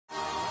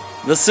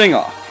the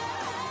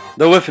sing-off,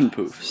 the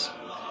whiffenpoofs,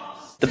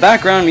 the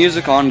background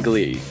music on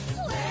Glee.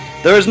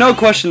 There is no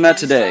question that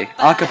today,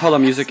 a cappella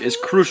music is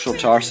crucial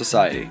to our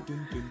society.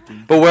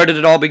 But where did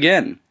it all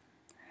begin?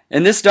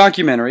 In this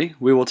documentary,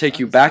 we will take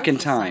you back in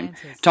time,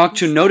 talk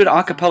to noted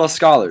a cappella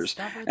scholars,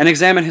 and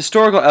examine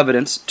historical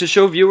evidence to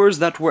show viewers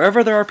that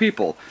wherever there are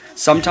people,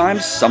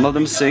 sometimes some of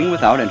them sing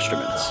without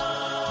instruments.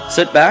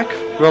 Sit back,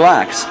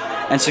 relax,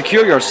 and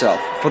secure yourself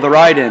for the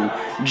ride in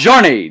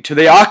Journey to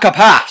the A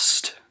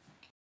Cappast!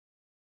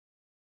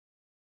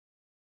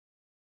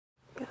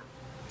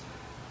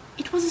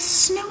 It was a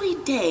snowy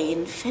day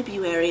in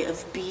February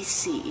of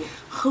BC.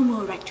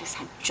 Homo erectus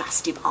had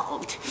just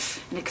evolved,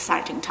 an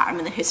exciting time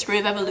in the history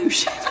of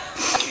evolution.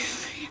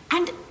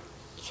 And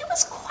he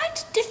was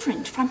quite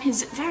different from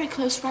his very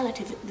close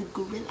relative, the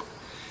gorilla.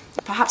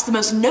 Perhaps the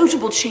most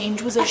notable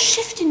change was a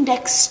shift in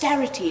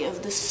dexterity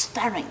of the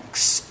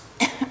spharynx,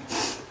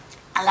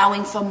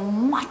 allowing for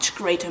much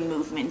greater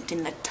movement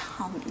in the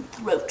tongue and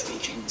throat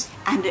regions.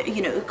 And,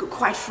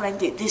 quite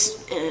frankly,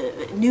 this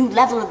new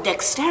level of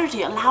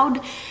dexterity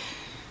allowed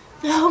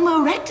the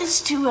Homo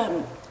erectus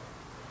to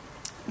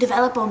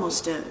develop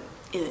almost an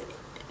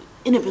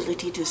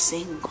inability to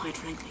sing, quite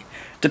frankly.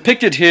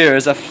 Depicted here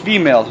is a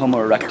female Homo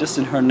erectus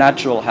in her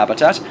natural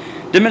habitat,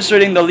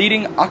 demonstrating the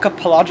leading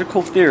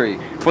acappological theory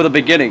for the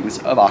beginnings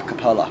of a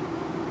cappella.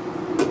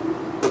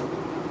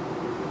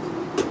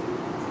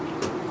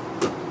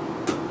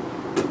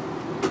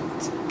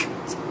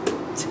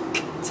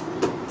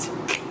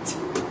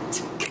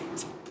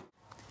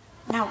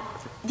 Now,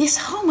 this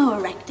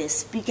Homo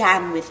erectus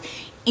began with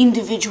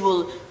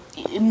individual,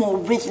 more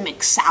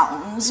rhythmic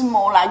sounds,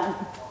 more like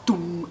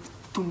dum,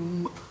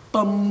 dum,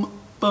 bum,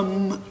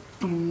 bum,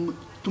 dum,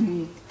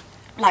 dum,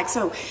 like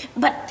so.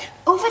 But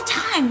over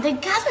time, they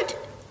gathered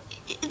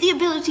the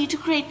ability to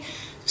create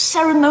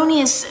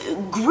ceremonious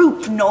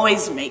group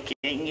noise-making,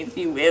 if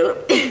you will,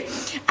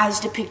 as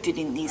depicted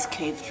in these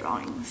cave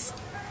drawings.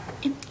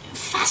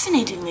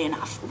 Fascinatingly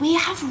enough, we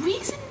have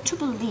reason to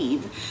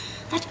believe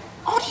that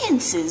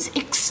audiences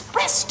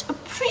expressed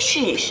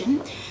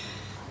appreciation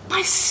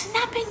by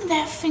snapping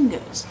their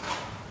fingers.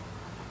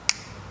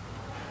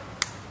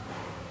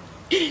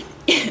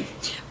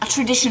 A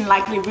tradition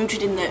likely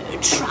rooted in the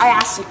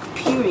Triassic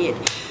period,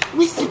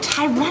 with the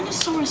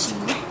Tyrannosaurus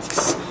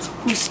rex,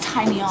 whose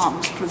tiny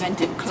arms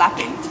prevented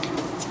clapping.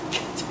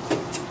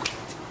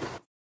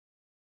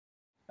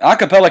 A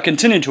cappella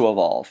continued to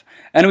evolve,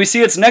 and we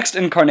see its next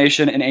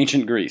incarnation in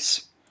ancient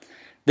Greece.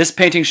 This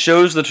painting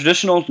shows the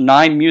traditional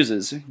 9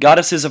 muses,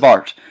 goddesses of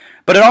art,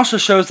 but it also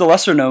shows the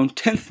lesser-known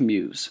 10th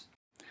muse.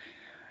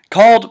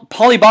 Called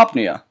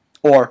Polybopnia,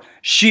 or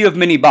She of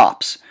Many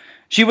Bops,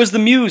 she was the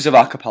muse of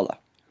a cappella,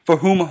 for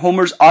whom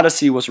Homer's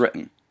Odyssey was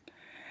written.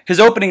 His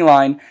opening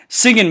line,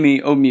 "Sing in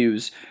me, O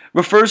Muse,"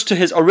 refers to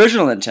his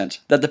original intent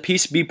that the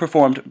piece be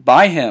performed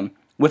by him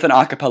with an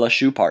a cappella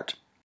shoe part.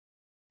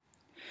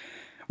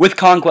 With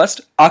conquest,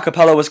 a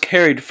cappella was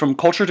carried from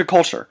culture to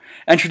culture,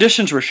 and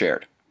traditions were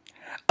shared.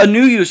 A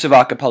new use of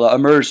a cappella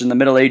emerged in the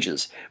Middle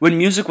Ages, when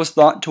music was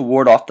thought to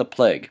ward off the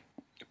plague.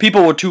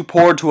 People were too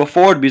poor to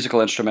afford musical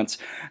instruments,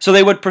 so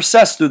they would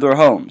process through their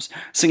homes,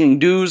 singing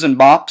doos and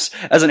bops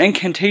as an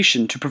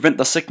incantation to prevent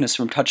the sickness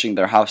from touching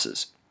their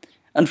houses.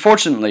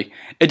 Unfortunately,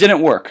 it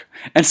didn't work,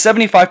 and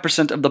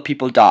 75% of the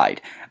people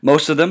died,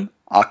 most of them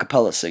a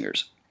cappella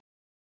singers.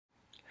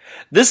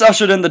 This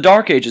ushered in the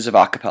dark ages of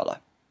a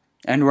cappella,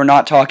 and we're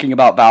not talking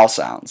about vowel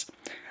sounds.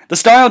 The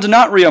style did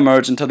not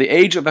re-emerge until the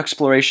Age of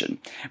Exploration,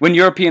 when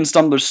European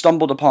stumblers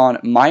stumbled upon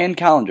Mayan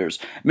calendars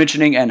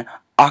mentioning an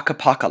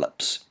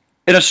acapocalypse.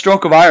 In a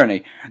stroke of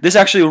irony, this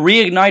actually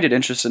reignited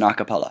interest in a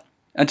cappella,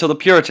 until the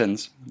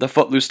Puritans, the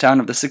footloose town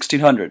of the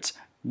 1600s,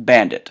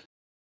 banned it.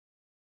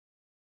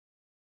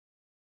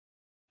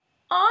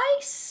 I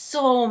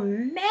saw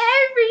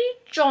Mary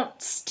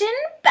Johnston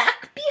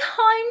back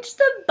behind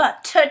the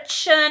butter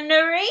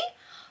churnery,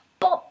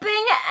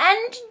 bopping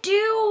and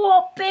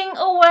doo-wopping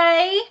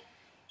away.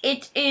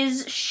 It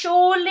is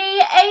surely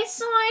a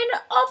sign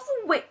of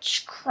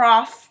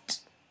witchcraft.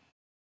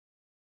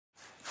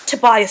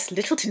 Tobias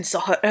Littleton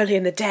saw her early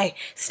in the day,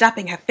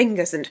 snapping her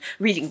fingers and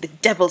reading the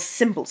devil's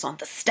symbols on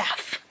the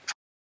staff.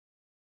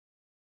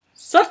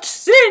 Such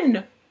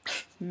sin!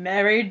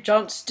 Mary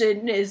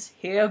Johnston is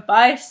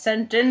hereby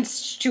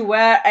sentenced to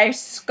wear a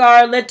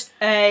scarlet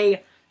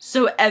A,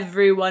 so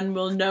everyone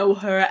will know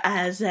her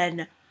as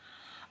an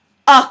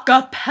a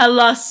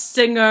cappella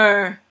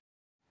singer.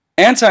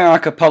 Anti-a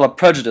cappella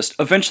prejudice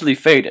eventually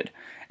faded,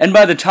 and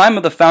by the time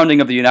of the founding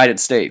of the United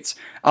States,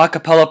 a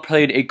cappella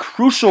played a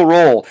crucial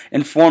role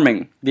in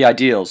forming the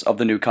ideals of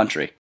the new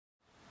country.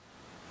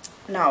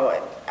 Now,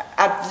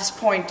 at this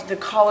point, the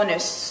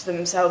colonists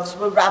themselves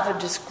were rather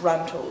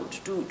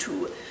disgruntled due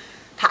to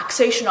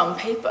taxation on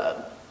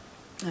paper.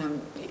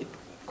 It,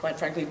 quite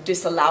frankly,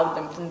 disallowed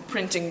them from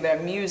printing their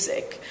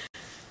music.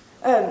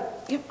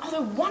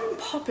 Although one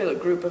popular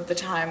group of the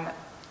time,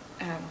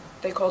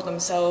 they called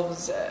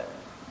themselves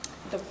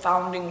the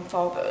Founding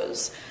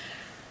Fathers,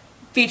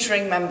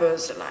 featuring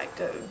members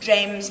like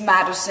James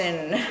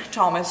Madison,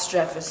 Thomas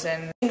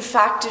Jefferson. In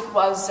fact, it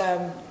was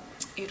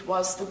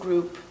the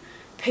group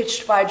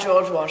pitched by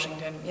George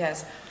Washington,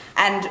 yes.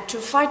 And to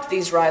fight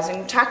these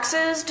rising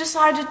taxes,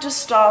 decided to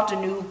start a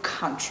new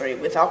country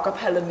with a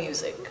cappella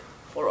music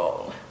for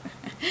all.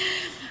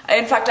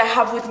 In fact, I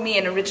have with me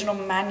an original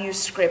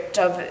manuscript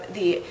of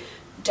the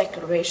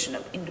Declaration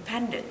of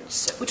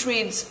Independence, which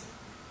reads,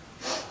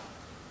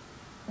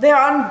 "They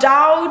are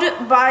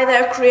endowed by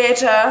their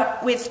Creator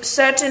with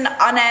certain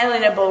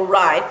unalienable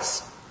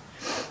rights.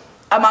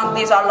 Among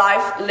these are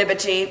life,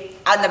 liberty,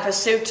 and the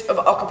pursuit of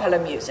a cappella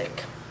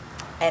music."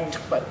 End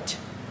quote.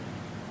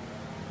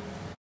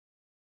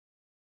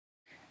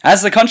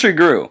 As the country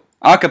grew,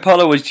 a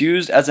cappella was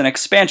used as an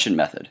expansion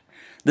method.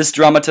 This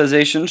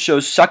dramatization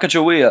shows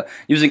Sacagawea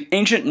using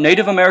ancient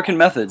Native American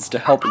methods to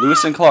help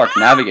Lewis and Clark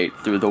navigate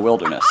through the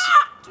wilderness.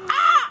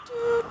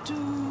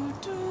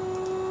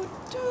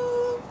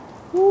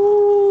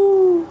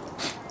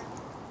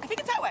 I think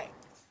it's that way.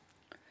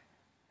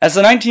 As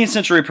the 19th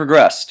century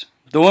progressed,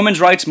 the women's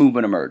rights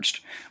movement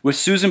emerged, with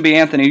Susan B.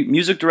 Anthony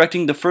music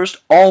directing the first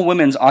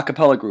all-women's a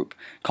cappella group,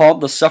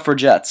 called the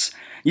Suffragettes,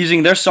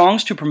 using their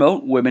songs to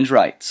promote women's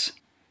rights.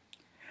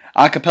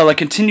 A cappella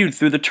continued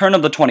through the turn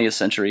of the 20th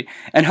century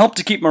and helped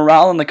to keep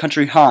morale in the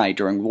country high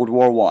during World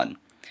War I.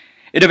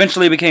 It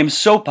eventually became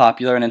so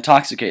popular and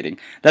intoxicating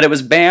that it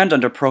was banned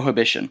under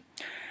Prohibition.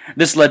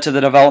 This led to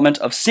the development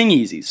of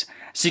sing-easies,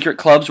 secret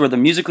clubs where the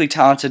musically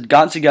talented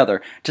got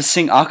together to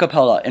sing a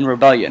cappella in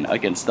rebellion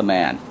against the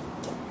man.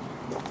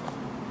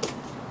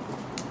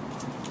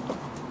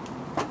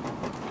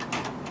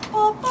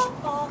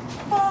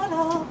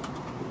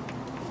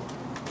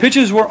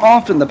 Pitches were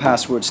often the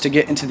passwords to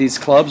get into these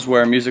clubs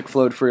where music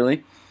flowed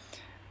freely.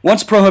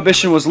 Once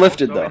Prohibition was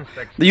lifted, though,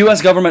 the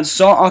U.S. government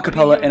saw a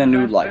cappella in a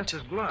new light.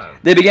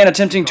 They began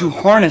attempting to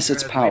harness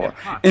its power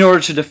in order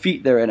to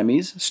defeat their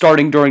enemies,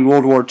 starting during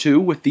World War II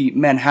with the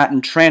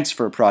Manhattan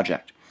Transfer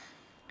Project.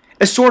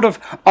 A sort of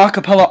a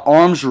cappella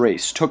arms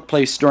race took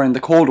place during the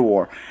Cold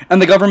War,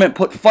 and the government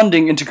put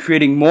funding into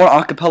creating more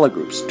a cappella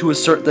groups to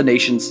assert the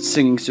nation's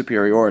singing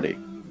superiority.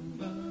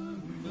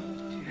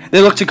 They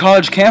looked to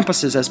college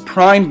campuses as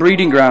prime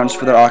breeding grounds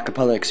for their a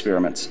cappella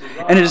experiments,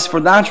 and it is for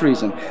that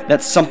reason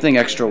that Something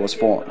Extra was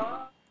formed.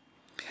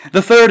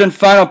 The third and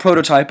final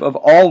prototype of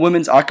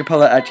all-women's a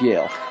cappella at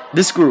Yale,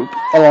 this group,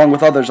 along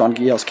with others on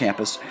Yale's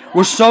campus,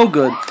 were so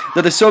good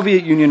that the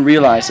Soviet Union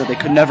realized that they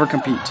could never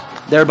compete,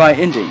 thereby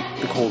ending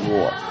the Cold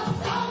War.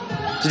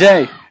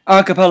 Today,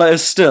 a cappella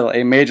is still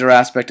a major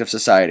aspect of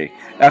society,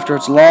 after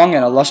its long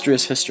and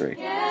illustrious history.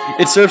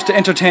 It serves to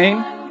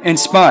entertain,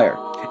 inspire,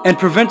 and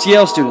prevent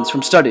Yale students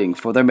from studying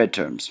for their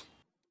midterms.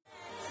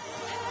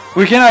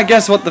 We cannot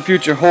guess what the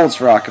future holds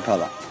for a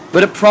cappella,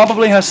 but it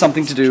probably has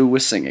something to do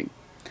with singing.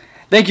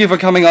 Thank you for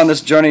coming on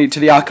this journey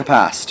to the A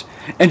Cappast,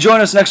 and join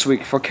us next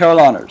week for Carol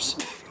Honors,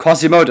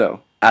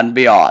 Quasimodo, and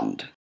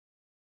beyond.